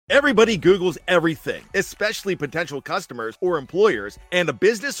Everybody Googles everything, especially potential customers or employers, and a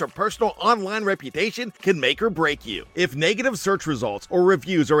business or personal online reputation can make or break you. If negative search results or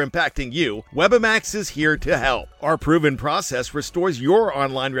reviews are impacting you, Webamax is here to help. Our proven process restores your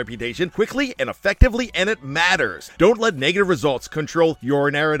online reputation quickly and effectively, and it matters. Don't let negative results control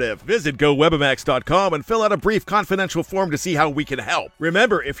your narrative. Visit GoWebamax.com and fill out a brief confidential form to see how we can help.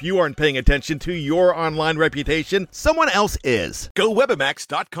 Remember, if you aren't paying attention to your online reputation, someone else is.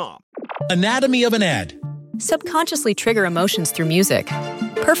 GoWebamax.com. Anatomy of an ad. Subconsciously trigger emotions through music.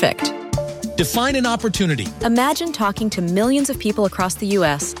 Perfect. Define an opportunity. Imagine talking to millions of people across the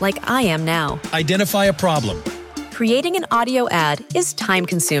U.S. like I am now. Identify a problem. Creating an audio ad is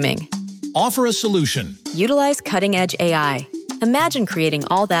time-consuming. Offer a solution. Utilize cutting-edge AI. Imagine creating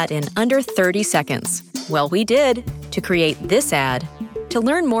all that in under 30 seconds. Well, we did to create this ad. To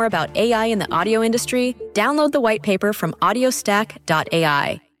learn more about AI in the audio industry, download the white paper from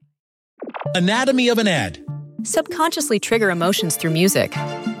audiostack.ai. Anatomy of an ad. Subconsciously trigger emotions through music.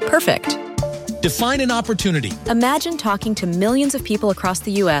 Perfect. Define an opportunity. Imagine talking to millions of people across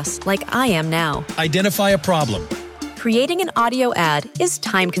the U.S. like I am now. Identify a problem. Creating an audio ad is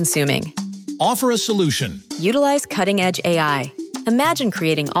time-consuming. Offer a solution. Utilize cutting-edge AI. Imagine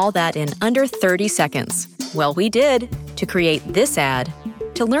creating all that in under 30 seconds. Well, we did to create this ad.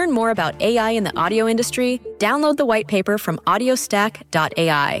 To learn more about AI in the audio industry, download the white paper from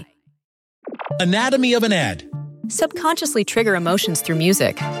audiostack.ai. Anatomy of an ad. Subconsciously trigger emotions through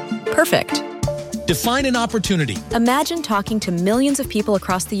music. Perfect. Define an opportunity. Imagine talking to millions of people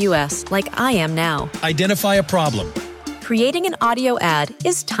across the U.S. like I am now. Identify a problem. Creating an audio ad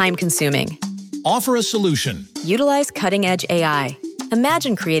is time-consuming. Offer a solution. Utilize cutting-edge AI.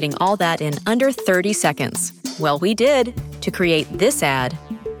 Imagine creating all that in under 30 seconds. Well, we did to create this ad.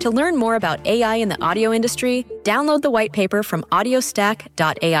 To learn more about AI in the audio industry, download the white paper from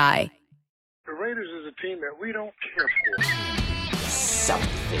audiostack.ai. The Raiders is a team that we don't care for.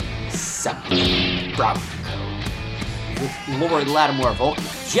 Something Bronco with Lori Lattimore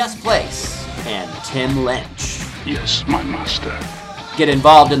Volkman, Jess Place, and Tim Lynch. Yes, my master. Get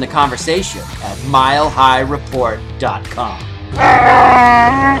involved in the conversation at milehighreport.com.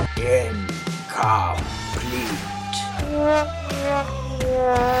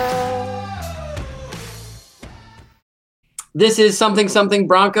 This is Something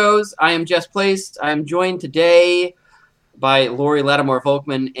Broncos. I am Jess Place. I am joined today by Lori Lattimore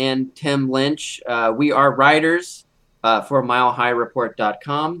Volkman and Tim Lynch. We are writers for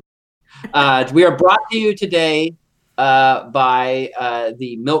milehighreport.com. We are brought to you today by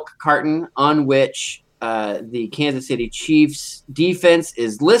the milk carton on which the Kansas City Chiefs defense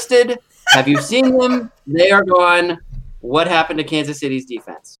is listed. Have you seen them? They are gone. What happened to Kansas City's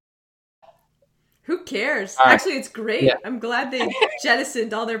defense? Who cares? Right. Actually, it's great. Yeah. I'm glad they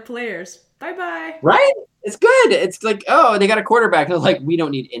jettisoned all their players. Bye-bye. Right? It's good. It's like, oh, they got a quarterback. They're like, we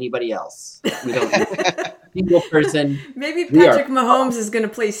don't need anybody else. We don't need a single person. Maybe Patrick Mahomes is going to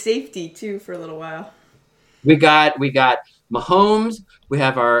play safety, too, for a little while. We got Mahomes. We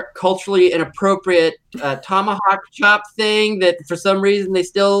have our culturally inappropriate tomahawk chop thing that for some reason they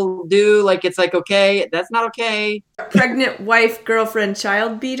still do. Like, it's like, okay, that's not okay. Pregnant wife, girlfriend,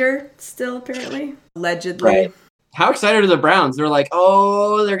 child beater still, apparently. Allegedly. Right. How excited are the Browns? They're like,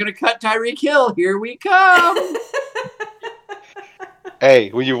 oh, they're going to cut Tyreek Hill. Here we come. Hey,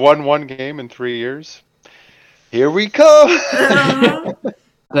 when you won one game in 3 years, here we come.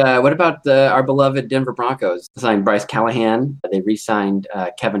 What about our beloved Denver Broncos? They signed Bryce Callahan. They re-signed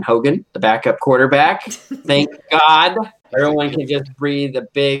Kevin Hogan, the backup quarterback. Thank God. Everyone can just breathe a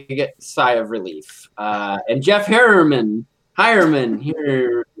big sigh of relief. And Jeff Hireman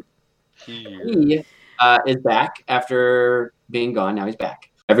here. He is back after being gone. Now he's back.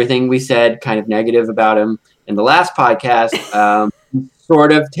 Everything we said kind of negative about him in the last podcast,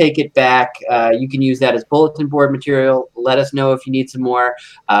 sort of take it back. You can use that as bulletin board material. Let us know if you need some more,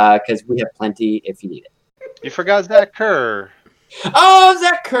 because we have plenty if you need it. You forgot Zach Kerr. Oh,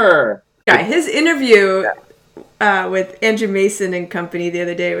 Zach Kerr. Yeah, his interview with Andrew Mason and company the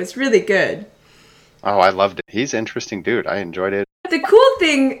other day was really good. Oh, I loved it. He's an interesting dude. I enjoyed it. The cool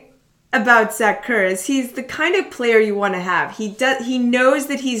thing about Zach Kerr is he's the kind of player you want to have. He knows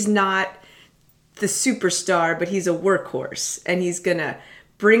that he's not the superstar, but he's a workhorse, and he's gonna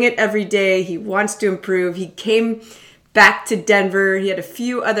bring it every day. He wants to improve. He came back to Denver. He had a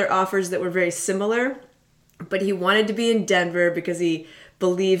few other offers that were very similar, but he wanted to be in Denver because he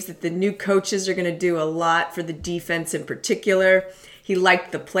believes that the new coaches are going to do a lot for the defense in particular. He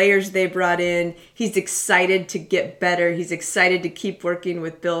liked the players they brought in. He's excited to get better. He's excited to keep working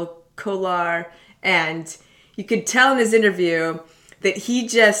with Bill Kollar. And you could tell in his interview that he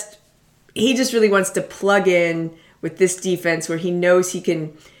just really wants to plug in with this defense where he knows he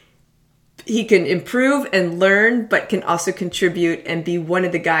can improve and learn, but can also contribute and be one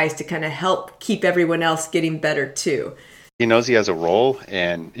of the guys to kind of help keep everyone else getting better too. He knows he has a role,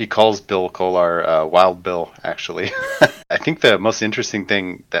 and he calls Bill Kollar Wild Bill, actually. I think the most interesting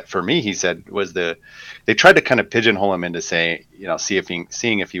thing that for me he said was they tried to kind of pigeonhole him into seeing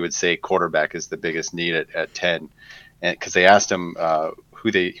if he would say quarterback is the biggest need at 10, and because they asked him who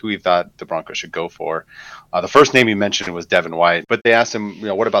he thought the Broncos should go for. The first name he mentioned was Devin White, but they asked him,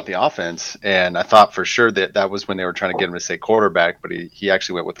 what about the offense? And I thought for sure that was when they were trying to get him to say quarterback, but he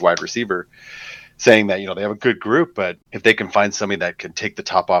actually went with wide receiver, saying that, they have a good group, but if they can find somebody that can take the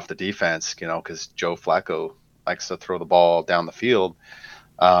top off the defense, because Joe Flacco likes to throw the ball down the field.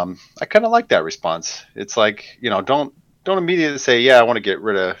 I kind of like that response. It's like, don't immediately say, I want to get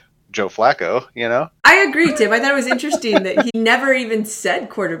rid of Joe Flacco, I agree, Tim. I thought it was interesting that he never even said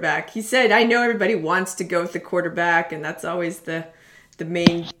quarterback. He said, I know everybody wants to go with the quarterback, and that's always the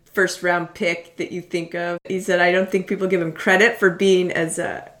main first round pick that you think of. He said, I don't think people give him credit for being as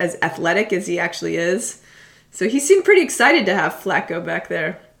athletic as he actually is. So he seemed pretty excited to have Flacco back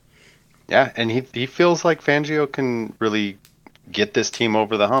there. Yeah, and he feels like Fangio can really get this team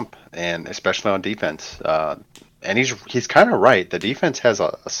over the hump, and especially on defense. And he's kind of right. The defense has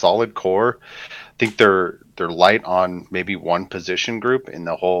a solid core. I think they're light on maybe one position group in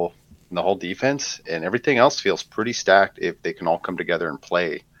the whole defense, and everything else feels pretty stacked if they can all come together and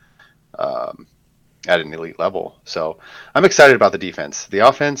play at an elite level. So I'm excited about the defense. The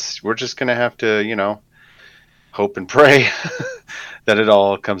offense, we're just gonna have to hope and pray that it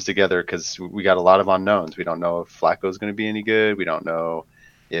all comes together, because we got a lot of unknowns. We don't know if Flacco's going to be any good. We don't know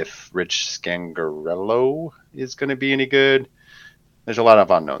if Rich Scangarello is going to be any good. There's a lot of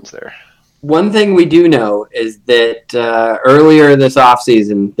unknowns there. One thing we do know is that earlier this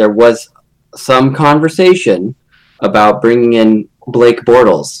offseason, there was some conversation about bringing in Blake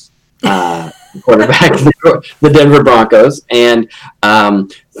Bortles, quarterback of the Denver Broncos. And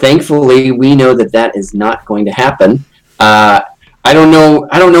thankfully, we know that is not going to happen. I don't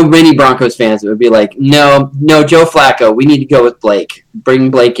know many Broncos fans that would be like, no, Joe Flacco, we need to go with Blake.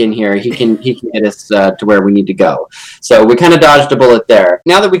 Bring Blake in here. He can get us to where we need to go. So we kind of dodged a bullet there.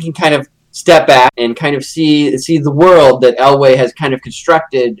 Now that we can kind of step back and kind of see the world that Elway has kind of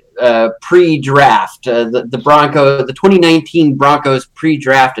constructed pre-draft, the 2019 Broncos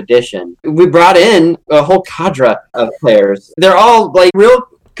pre-draft edition. We brought in a whole cadre of players. They're all like real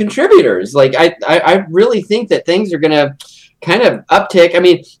contributors. Like I really think that things are going to kind of uptick. I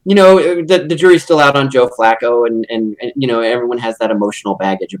mean, the jury's still out on Joe Flacco, and everyone has that emotional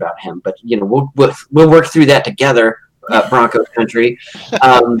baggage about him. But we'll work through that together, Broncos country.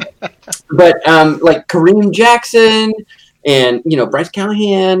 But like Kareem Jackson and Bryce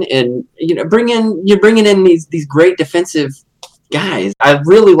Callahan, and you're bringing in these great defensive guys. I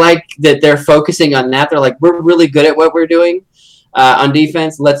really like that they're focusing on that. They're like, we're really good at what we're doing. On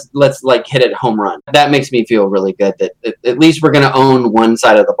defense, let's like hit it home run. That makes me feel really good that at least we're going to own one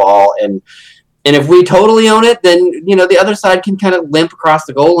side of the ball, and if we totally own it, then the other side can kind of limp across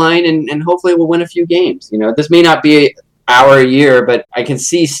the goal line, and hopefully we'll win a few games. This may not be our year, but I can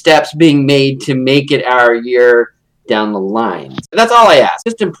see steps being made to make it our year down the line. That's all I ask.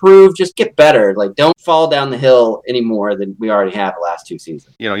 Just improve, just get better. Like, don't fall down the hill any more than we already have the last two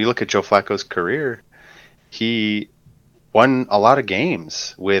seasons. You look at Joe Flacco's career, he won a lot of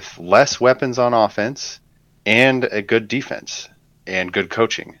games with less weapons on offense and a good defense and good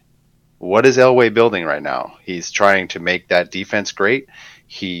coaching. What is Elway building right now? He's trying to make that defense great.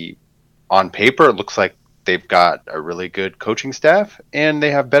 On paper, it looks like they've got a really good coaching staff and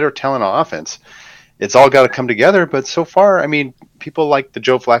they have better talent on offense. It's all got to come together, but so far, I mean, people like the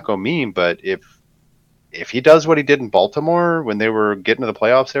Joe Flacco meme, but if he does what he did in Baltimore when they were getting to the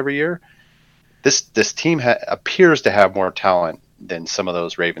playoffs every year, this team appears to have more talent than some of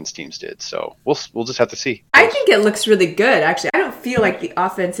those Ravens teams did. So we'll just have to see. I think it looks really good, actually. I don't feel like the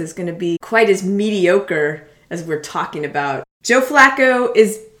offense is going to be quite as mediocre as we're talking about. Joe Flacco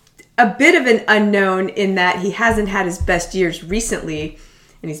is a bit of an unknown in that he hasn't had his best years recently,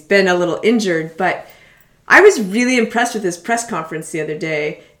 and he's been a little injured. But I was really impressed with his press conference the other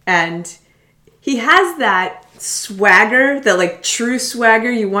day, and he has that swagger, that like true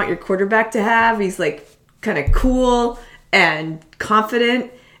swagger you want your quarterback to have. He's like kind of cool and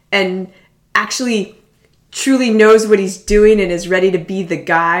confident and actually truly knows what he's doing and is ready to be the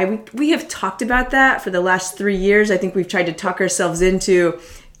guy. We have talked about that for the last 3 years. I think we've tried to talk ourselves into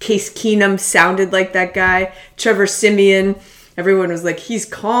Case Keenum sounded like that guy. Trevor Siemian, everyone was like, he's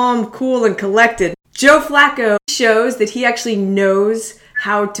calm, cool, and collected. Joe Flacco shows that he actually knows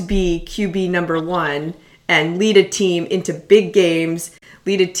how to be QB number one and lead a team into big games,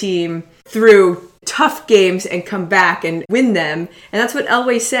 lead a team through tough games and come back and win them. And that's what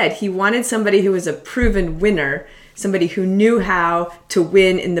Elway said. He wanted somebody who was a proven winner, somebody who knew how to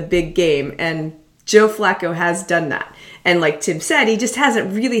win in the big game. And Joe Flacco has done that. And like Tim said, he just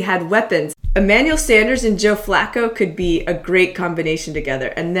hasn't really had weapons. Emmanuel Sanders and Joe Flacco could be a great combination together.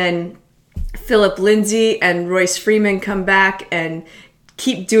 And then Philip Lindsay and Royce Freeman come back and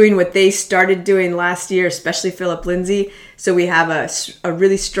keep doing what they started doing last year, especially Philip Lindsay. So we have a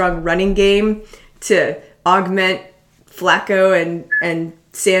really strong running game to augment Flacco and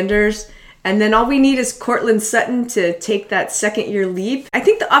Sanders. And then all we need is Cortland Sutton to take that second-year leap. I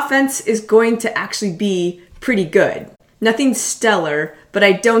think the offense is going to actually be pretty good. Nothing stellar, but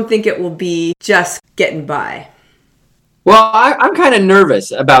I don't think it will be just getting by. Well, I'm kind of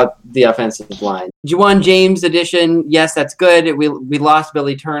nervous about the offensive line. Juwan James addition, yes, that's good. We lost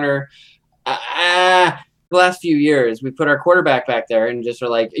Billy Turner. The last few years, we put our quarterback back there and just are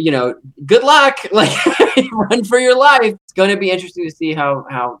like, good luck. Like, run for your life. It's going to be interesting to see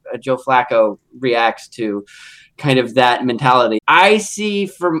how Joe Flacco reacts to kind of that mentality. I see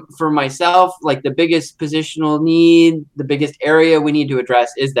for myself, like the biggest positional need, the biggest area we need to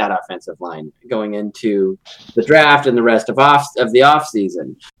address is that offensive line going into the draft and the rest of the off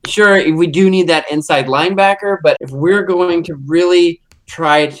season. Sure, we do need that inside linebacker, but if we're going to really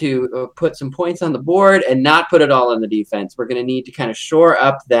try to put some points on the board and not put it all on the defense, we're going to need to kind of shore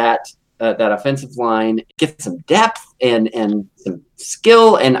up that offensive line, get some depth and some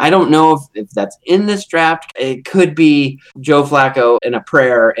skill. And I don't know if that's in this draft. It could be Joe Flacco and a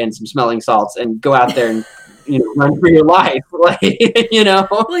prayer and some smelling salts and go out there and run for your life. Like,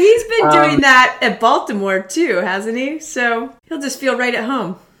 Well, he's been doing that at Baltimore too, hasn't he? So he'll just feel right at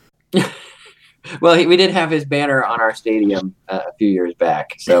home. Well, we did have his banner on our stadium a few years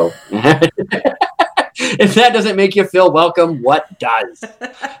back. So if that doesn't make you feel welcome, what does?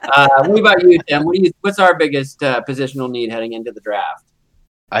 What about you, Tim? What's our biggest positional need heading into the draft?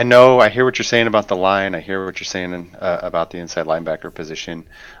 I hear what you're saying about the line. I hear what you're saying about the inside linebacker position.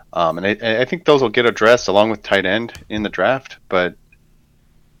 And I think those will get addressed along with tight end in the draft. But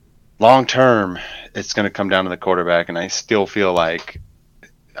long term, it's going to come down to the quarterback. And I still feel like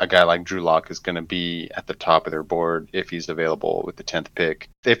a guy like Drew Lock is going to be at the top of their board if he's available with the 10th pick.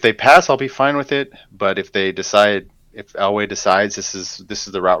 If they pass, I'll be fine with it. But if Elway decides this is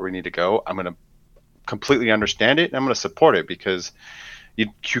the route we need to go, I'm going to completely understand it. And I'm going to support it because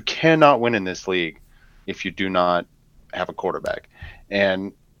you cannot win in this league if you do not have a quarterback.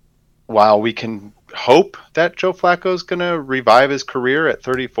 And while we can hope that Joe Flacco is going to revive his career at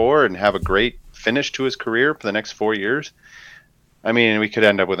 34 and have a great finish to his career for the next 4 years, I mean, we could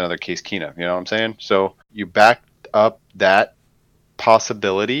end up with another Case Keenum, you know what I'm saying? So you backed up that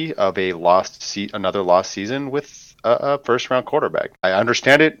possibility of another lost season with a first-round quarterback. I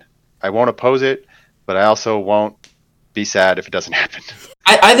understand it. I won't oppose it, but I also won't be sad if it doesn't happen.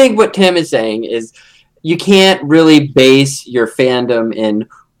 I think what Tim is saying is you can't really base your fandom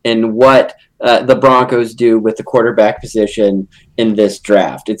in what the Broncos do with the quarterback position in this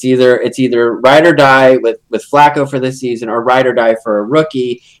draft. It's either ride or die with Flacco for this season or ride or die for a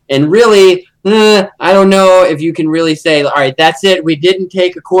rookie. And really, I don't know if you can really say, all right, that's it. We didn't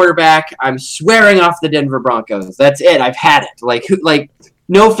take a quarterback. I'm swearing off the Denver Broncos. That's it. I've had it. Like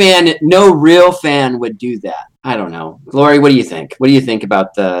no real fan would do that. I don't know. Lori, what do you think? What do you think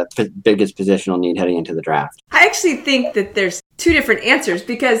about the biggest positional need heading into the draft? I actually think that there's two different answers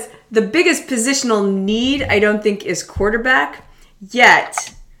because the biggest positional need I don't think is quarterback.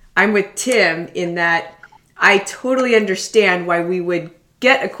 Yet, I'm with Tim in that I totally understand why we would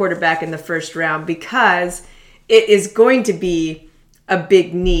get a quarterback in the first round because it is going to be a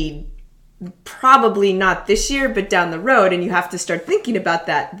big need. Probably not this year, but down the road, and you have to start thinking about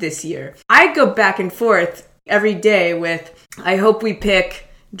that this year. I go back and forth every day with, I hope we pick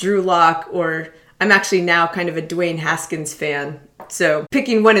Drew Lock, or I'm actually now kind of a Dwayne Haskins fan. So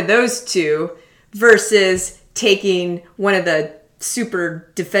picking one of those two versus taking one of the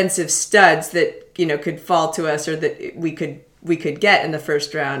super defensive studs that, could fall to us or that we could get in the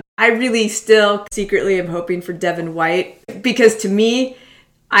first round. I really still secretly am hoping for Devin White because to me,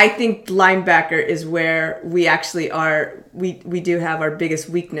 I think linebacker is where we actually are. We do have our biggest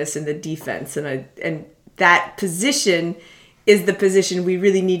weakness in the defense, and that position is the position we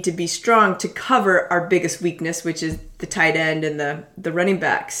really need to be strong to cover our biggest weakness, which is the tight end and the running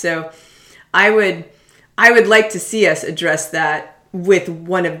back. So I would like to see us address that with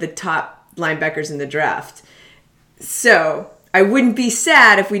one of the top linebackers in the draft. So I wouldn't be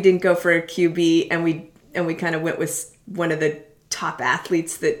sad if we didn't go for a QB and we and we kind of went with one of the top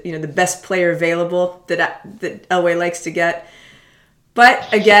athletes that, the best player available that Elway likes to get.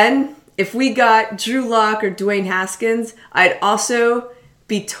 But again, if we got Drew Lock or Dwayne Haskins, I'd also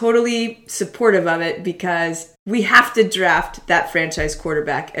be totally supportive of it, because we have to draft that franchise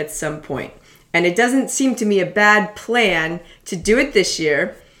quarterback at some point. And it doesn't seem to me a bad plan to do it this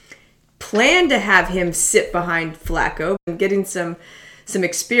year. Plan to have him sit behind Flacco and getting some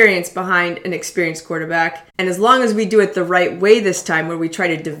experience behind an experienced quarterback. And as long as we do it the right way this time, where we try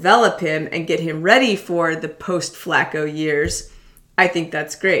to develop him and get him ready for the post-Flacco years, I think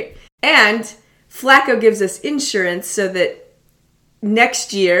that's great. And Flacco gives us insurance so that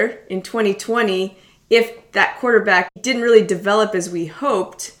next year in 2020, if that quarterback didn't really develop as we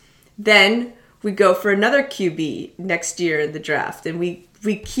hoped, then we go for another QB next year in the draft. And we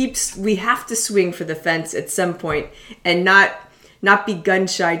have to swing for the fence at some point and not be gun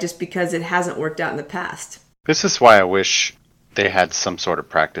shy just because it hasn't worked out in the past. This is why I wish they had some sort of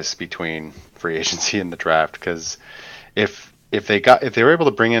practice between free agency and the draft, because if they were able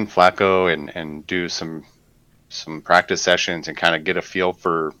to bring in Flacco and do some practice sessions and kind of get a feel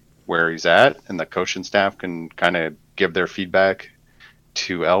for where he's at, and the coaching staff can kind of give their feedback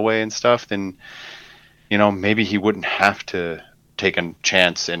to Elway and stuff, then maybe he wouldn't have to take a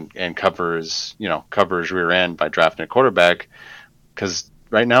chance and cover his rear end by drafting a quarterback, because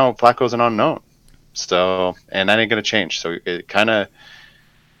right now Flacco's an unknown. So, and that ain't going to change. So it kind of,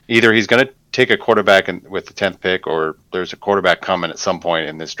 either he's going to take a quarterback with the 10th pick, or there's a quarterback coming at some point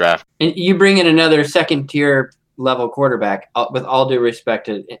in this draft. And you bring in another second tier level quarterback, with all due respect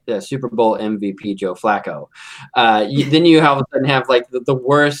to the Super Bowl MVP Joe Flacco. Then you all of a sudden have like the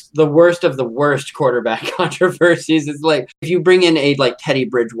worst of the worst quarterback controversies. It's like if you bring in a like Teddy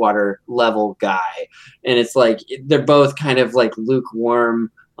Bridgewater level guy, and it's like they're both kind of like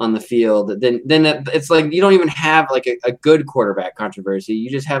lukewarm on the field, then it's like you don't even have like a good quarterback controversy. You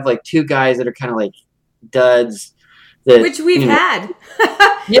just have like two guys that are kind of like duds. Which we've had.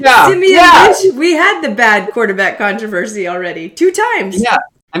 Yeah. Simeon and Lynch, we had the bad quarterback controversy already 2 times. Yeah.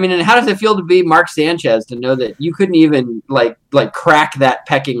 I mean, and how does it feel to be Mark Sanchez, to know that you couldn't even like crack that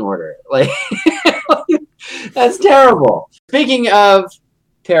pecking order? Like, that's terrible. Speaking of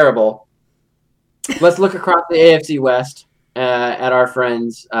terrible, let's look across the AFC West at our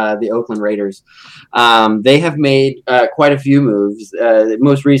friends, the Oakland Raiders. They have made quite a few moves.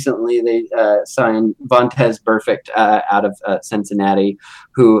 Most recently, they signed Vontaze Burfict out of Cincinnati,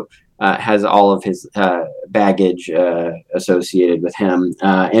 who has all of his baggage associated with him.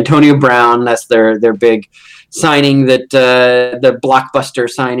 Antonio Brown, that's their big signing, that the blockbuster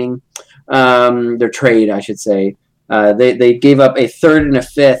signing, their trade, I should say. They gave up a 3rd and a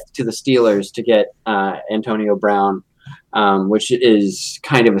 5th to the Steelers to get Antonio Brown, which is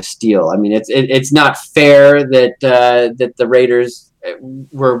kind of a steal. I mean, it's not fair that the Raiders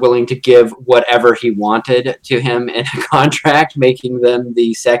were willing to give whatever he wanted to him in a contract, making them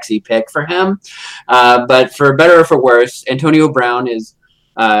the sexy pick for him. But for better or for worse, Antonio Brown is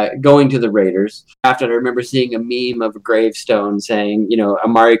going to the Raiders. After I remember seeing a meme of a gravestone saying,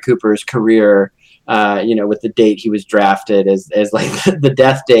 Amari Cooper's career, with the date he was drafted as like the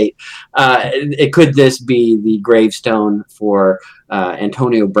death date. Could this be the gravestone for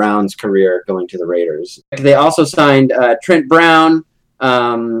Antonio Brown's career going to the Raiders? They also signed Trent Brown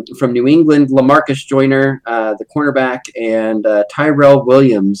from New England, LaMarcus Joyner, the cornerback, and Tyrell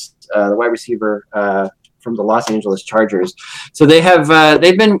Williams, the wide receiver from the Los Angeles Chargers. So they have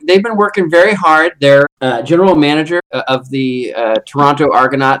they've been working very hard. Their general manager of the Toronto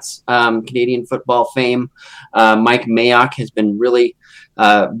Argonauts, Canadian football fame, Mike Mayock, has been really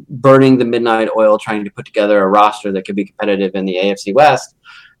burning the midnight oil trying to put together a roster that could be competitive in the AFC West.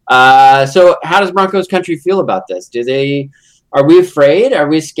 So how does Broncos country feel about this? Are we afraid? Are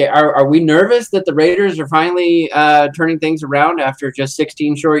we scared? Are we nervous that the Raiders are finally turning things around after just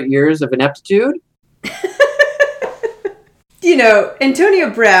 16 short years of ineptitude? Antonio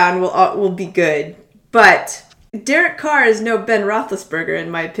Brown will be good, but Derek Carr is no Ben Roethlisberger in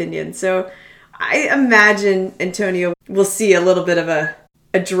my opinion. So I imagine Antonio will see a little bit of a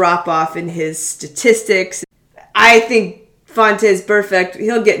drop off in his statistics. I think Vontaze Burfict,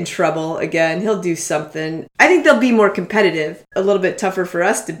 he'll get in trouble again. He'll do something. I think they'll be more competitive, a little bit tougher for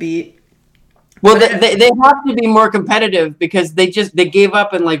us to beat. Well, they have to be more competitive because they gave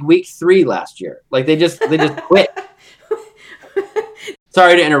up in like week 3 last year. Like they just quit.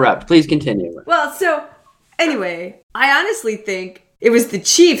 Sorry to interrupt. Please continue. Well, so anyway, I honestly think it was the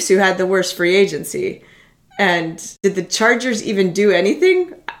Chiefs who had the worst free agency. And did the Chargers even do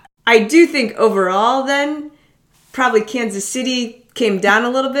anything? I do think overall then, probably Kansas City came down a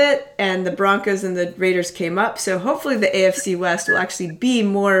little bit, and the Broncos and the Raiders came up. So hopefully the AFC West will actually be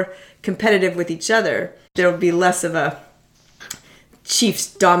more competitive with each other. There will be less of a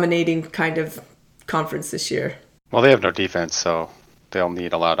Chiefs dominating kind of conference this year. Well, they have no defense, so they'll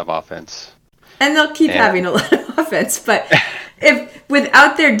need a lot of offense. And they'll keep having a lot of offense, but if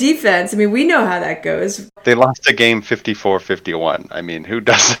without their defense, I mean, we know how that goes. They lost a game 54-51. I mean, who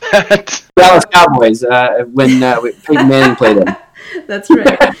does that? Dallas Cowboys, when Peyton Manning played them. That's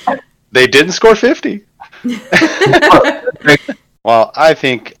right. They didn't score 50. Well, I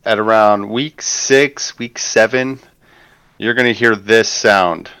think at around week 6, week 7, you're going to hear this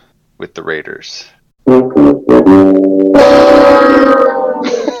sound with the Raiders.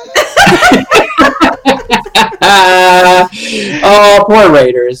 Oh, poor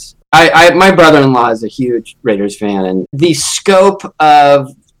Raiders. My brother-in-law is a huge Raiders fan, and the scope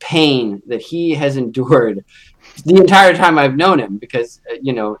of pain that he has endured the entire time I've known him, because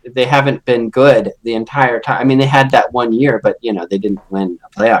they haven't been good the entire time. I mean, they had that one year, but they didn't win a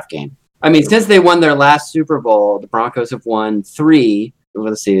playoff game. I mean, since they won their last Super Bowl, the Broncos have won 3.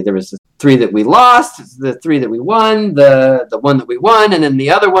 Let's see, there was the 3 that we lost, the 3 that we won, the one that we won, and then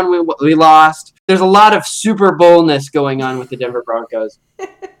the other one we lost. There's a lot of Super Bowl-ness going on with the Denver Broncos,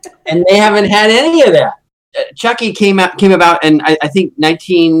 and they haven't had any of that. Chucky came about in I think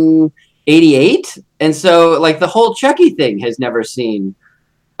 1988, and so like the whole Chucky thing has never seen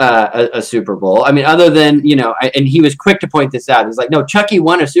a Super Bowl. I mean, other than and he was quick to point this out. He's like, "No, Chucky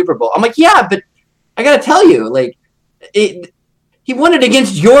won a Super Bowl." I'm like, "Yeah, but I got to tell you, like he won it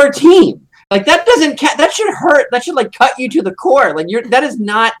against your team. Like that doesn't that should hurt. That should like cut you to the core. Like that is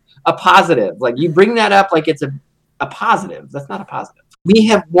not a positive. Like you bring that up like it's a positive. That's not a positive. We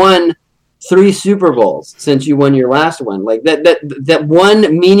have won 3 Super Bowls since you won your last one. Like that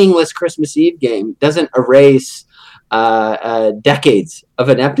one meaningless Christmas Eve game doesn't erase decades of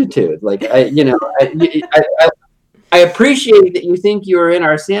ineptitude. Like I appreciate that you think you're in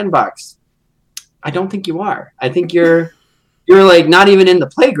our sandbox. I don't think you are. I think you're like not even in the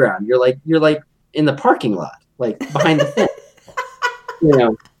playground. You're like in the parking lot, like behind the fence.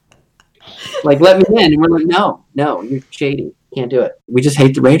 Like let me in. And we're like, no, you're shady. Can't do it. We just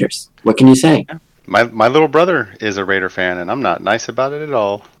hate the Raiders. What can you say? My little brother is a Raider fan, and I'm not nice about it at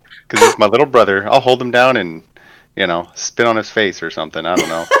all. Because it's my little brother. I'll hold him down and, spit on his face or something. I don't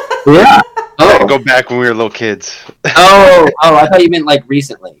know. Yeah. Oh. Go back when we were little kids. Oh, I thought you meant like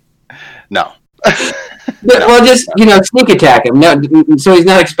recently. No. Well, just, sneak attack him. No, so he's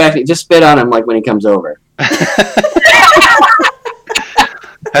not expecting. Just spit on him like when he comes over.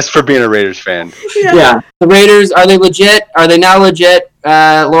 That's for being a Raiders fan. Yeah. The Raiders, are they legit? Are they not legit?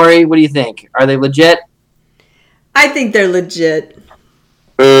 Lori, what do you think? Are they legit? I think they're legit.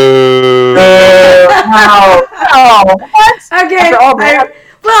 No. What? Okay.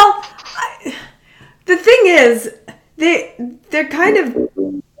 The thing is, they're kind of...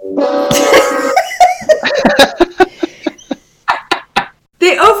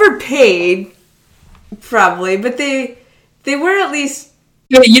 They overpaid, probably, but they were at least...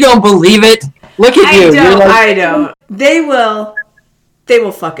 You don't believe it? Look at you. I don't. They will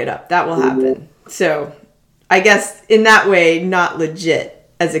fuck it up. That will happen. So, I guess in that way, not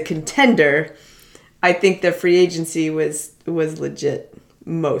legit. As a contender, I think the free agency was legit,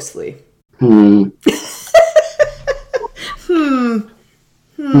 mostly. Yeah,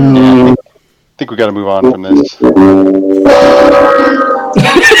 I think we got to move on from this.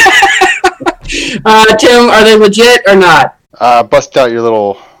 Tim, are they legit or not? Bust out your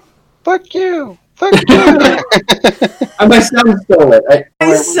little fuck you. Fuck you. My son stole it.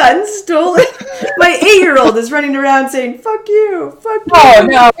 My son stole it? My 8-year-old is running around saying, fuck you, fuck you.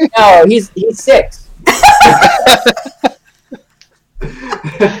 Oh, no, he's 6.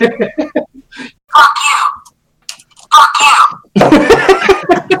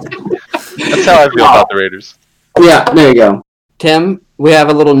 That's how I feel about the Raiders. Yeah, there you go. Tim, we have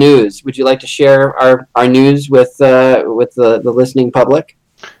a little news. Would you like to share our news with the listening public?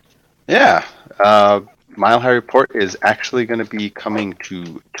 Yeah. Mile High Report is actually going to be coming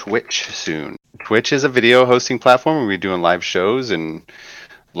to Twitch soon. Twitch is a video hosting platform where we're doing live shows and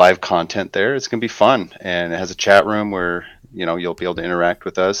live content there. It's going to be fun, and it has a chat room where you'll be able to interact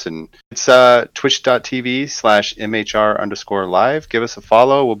with us. And it's twitch.tv/MHR_live. Give us a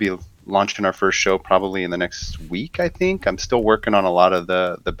follow. We'll be launching our first show probably in the next week, I think. I'm still working on a lot of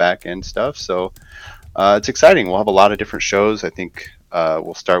the back end stuff, so it's exciting. We'll have a lot of different shows. I think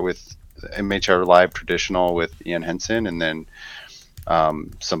we'll start with MHR Live Traditional with Ian Henson, and then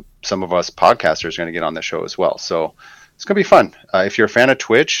some of us podcasters are going to get on the show as well. So it's going to be fun. If you're a fan of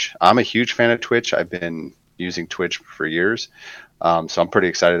Twitch, I'm a huge fan of Twitch. I've been using Twitch for years. So I'm pretty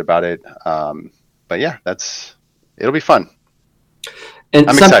excited about it. But yeah, it'll be fun. And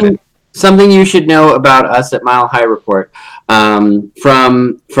I'm excited. Something you should know about us at Mile High Report, from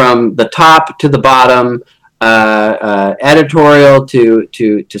the top to the bottom, editorial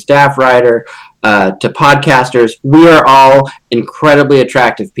to staff writer, to podcasters, we are all incredibly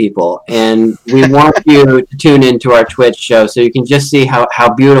attractive people, and we want you to tune into our Twitch show so you can just see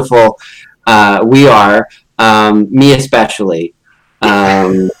how beautiful we are, me especially.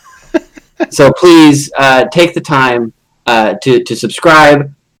 So please take the time to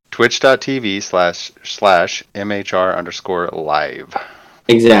subscribe. Twitch.tv/MHR_live.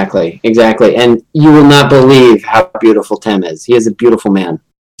 Exactly. And you will not believe how beautiful Tim is. He is a beautiful man.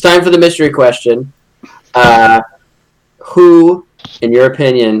 It's time for the mystery question. Who, in your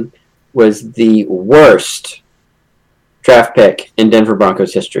opinion, was the worst draft pick in Denver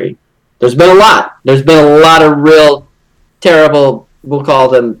Broncos history? There's been a lot. There's been a lot of real terrible, we'll call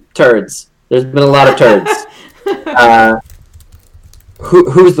them turds. There's been a lot of turds.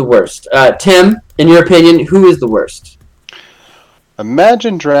 Who's the worst? Tim, in your opinion, who is the worst?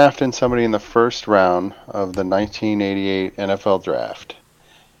 Imagine drafting somebody in the first round of the 1988 NFL draft,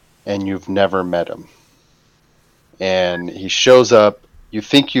 and you've never met him. And he shows up. You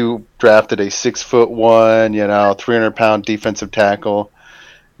think you drafted a 6'1", 300-pound defensive tackle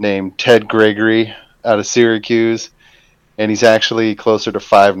named Ted Gregory out of Syracuse, and he's actually closer to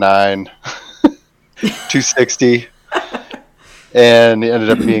 5'9", 260. And he ended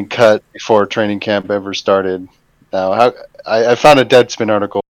up being cut before training camp ever started. Now, I found a Deadspin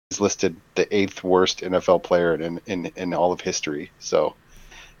article. He's listed the 8th worst NFL player in all of history. So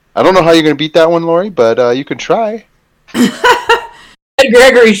I don't know how you're going to beat that one, Lori, but you can try. Ted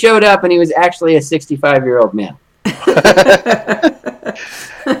Gregory showed up, and he was actually a 65-year-old man.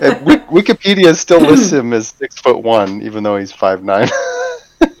 Wikipedia still lists him as 6'1", even though he's 5'9".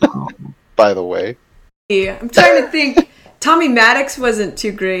 By the way, I'm trying to think. Tommy Maddox wasn't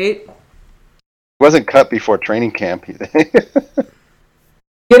too great. He wasn't cut before training camp. Getting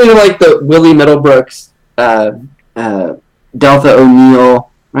like the Willie Middlebrooks, Deltha O'Neal,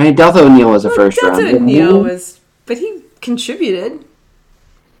 right? Deltha O'Neal was a first round. Deltha O'Neal was, but he contributed.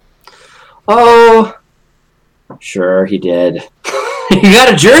 Oh, sure he did. He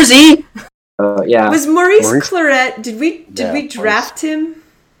got a jersey. Yeah. Was Maurice Clarett? Did we draft him?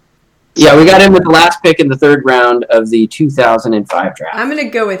 Yeah, we got him with the last pick in the 3rd round of the 2005 draft. I'm going to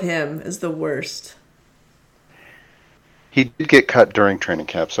go with him as the worst. He did get cut during training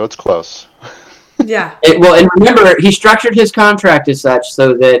camp, so it's close. Yeah. And remember, he structured his contract as such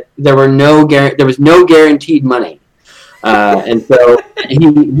so that there was no guaranteed money. And so he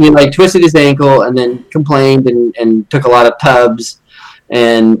like twisted his ankle and then complained and took a lot of tubs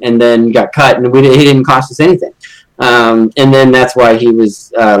and then got cut, and he didn't cost us anything. And then that's why he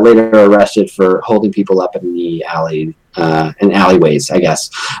was later arrested for holding people up in the alleyways, I guess,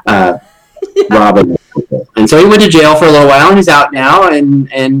 robbing people. And so he went to jail for a little while, and he's out now. And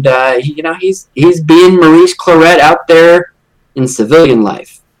he's being Maurice Clarett out there in civilian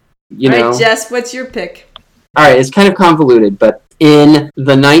life. All right, Jess, what's your pick? All right, it's kind of convoluted, but in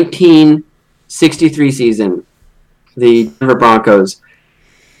the 1963 season, the Denver Broncos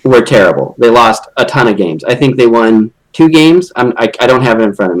were terrible. They lost a ton of games. I think they won 2 games. I don't have it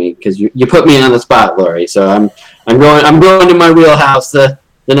in front of me because you put me on the spot, Lori. So I'm going to my wheelhouse, the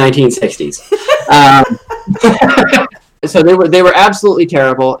 1960s. So they were absolutely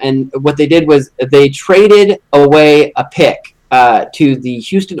terrible. And what they did was they traded away a pick to the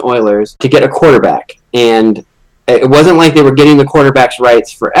Houston Oilers to get a quarterback. And it wasn't like they were getting the quarterback's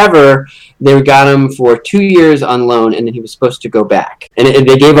rights forever. They got him for 2 years on loan, and then he was supposed to go back. And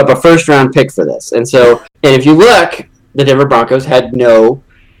they gave up a first-round pick for this. And if you look, the Denver Broncos had no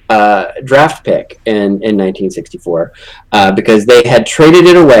draft pick in 1964 because they had traded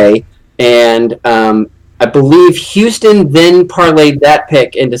it away. And I believe Houston then parlayed that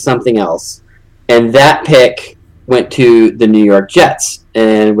pick into something else. And that pick went to the New York Jets.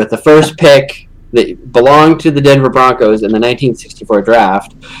 And with the first pick that belonged to the Denver Broncos in the 1964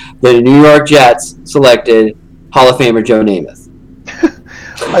 draft, the New York Jets selected Hall of Famer Joe Namath.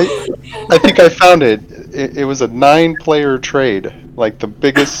 I think I found it. It was a 9-player trade, like the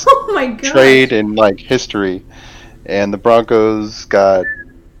biggest trade in like history, and the Broncos got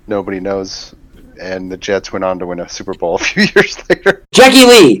nobody knows, and the Jets went on to win a Super Bowl a few years later. Jackie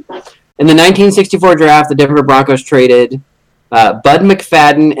Lee. In the 1964 draft, the Denver Broncos traded Bud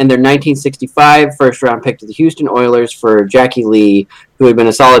McFadden and their 1965 first-round pick to the Houston Oilers for Jackie Lee, who had been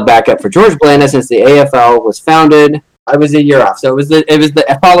a solid backup for George Blanda since the AFL was founded. I was a year off, so it was the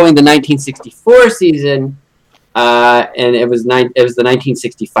following the 1964 season and it was the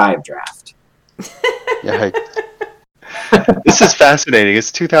 1965 draft. Yeah. This is fascinating. It's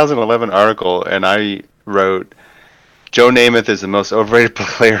a 2011 article, and I wrote, Joe Namath is the most overrated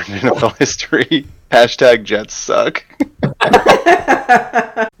player in NFL history. Hashtag Jets suck.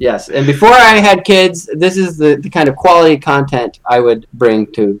 Yes, and before I had kids, this is the kind of quality content I would bring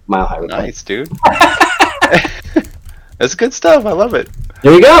to Mile High Report. Nice, dude. That's good stuff. I love it.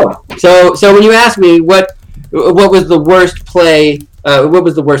 There you go. So when you ask me what was the worst play, what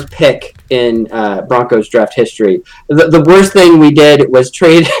was the worst pick in Broncos draft history, the worst thing we did was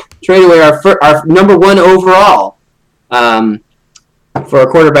trade away our number one overall for a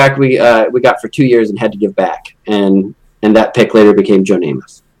quarterback we got for 2 years and had to give back, and that pick later became Joe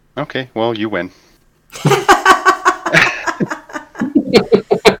Namath. Okay, well, you win.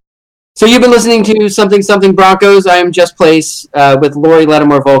 So you've been listening to Something Broncos. I am Just Place with Lori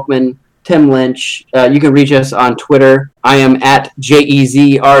Lattimore Volkman, Tim Lynch. You can reach us on Twitter. I am at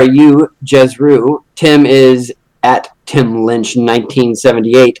JEZRU, Jezru. Tim is at Tim Lynch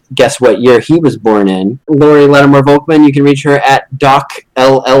 1978. Guess what year he was born in. Lori Lattimore Volkman, you can reach her at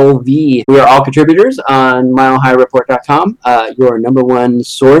DocLLV. We are all contributors on MileHighReport.com, your number one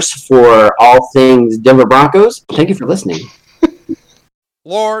source for all things Denver Broncos. Thank you for listening.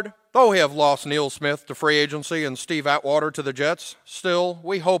 Lord, though we have lost Neil Smith to free agency and Steve Atwater to the Jets, still,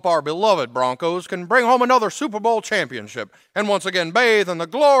 we hope our beloved Broncos can bring home another Super Bowl championship and once again bathe in the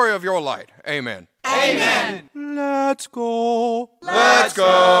glory of your light. Amen. Amen. Let's go. Let's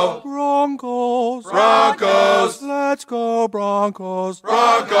go. Broncos. Broncos. Let's go, Broncos.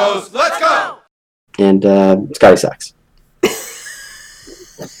 Broncos. Let's go. And Scotty sucks.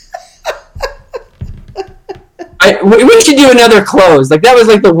 We should do another close. Like, that was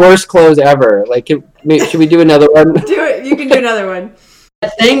like the worst close ever. Like, should we do another one? Do it. You can do another one.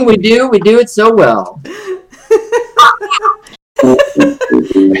 That thing we do it so well.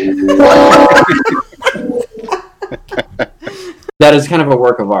 That is kind of a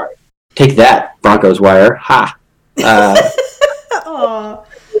work of art. Take that, Broncos Wire. Ha. Aw.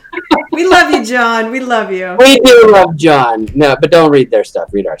 We love you, John. We love you. We do love John. No, but don't read their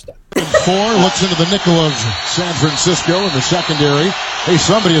stuff. Read our stuff. 4 looks into the nickel of San Francisco in the secondary. Hey,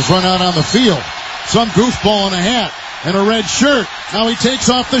 somebody has run out on the field. Some goofball in a hat and a red shirt. Now he takes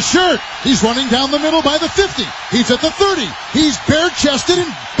off the shirt. He's running down the middle by the 50. He's at the 30. He's bare-chested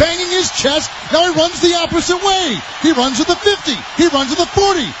and banging his chest. Now he runs the opposite way. He runs to the 50. He runs to the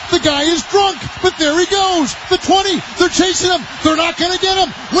 40. The guy is drunk, but there he goes. The 20. They're chasing him. They're not going to get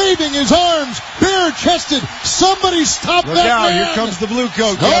him. Waving his arms, bare-chested. Somebody stop that man. Here comes the blue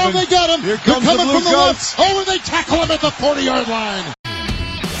coat, Kevin. Oh, they got him. Here comes They're coming the blue from the coats. left. Oh, and they tackle him at the 40-yard line.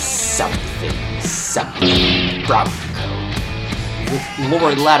 Something Broncos with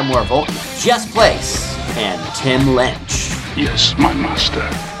Lori Lattimore Volkman, Just Place, and Tim Lynch. Yes, my master.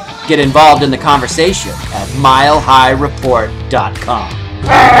 Get involved in the conversation at MileHighReport.com.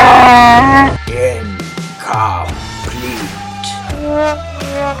 Incomplete.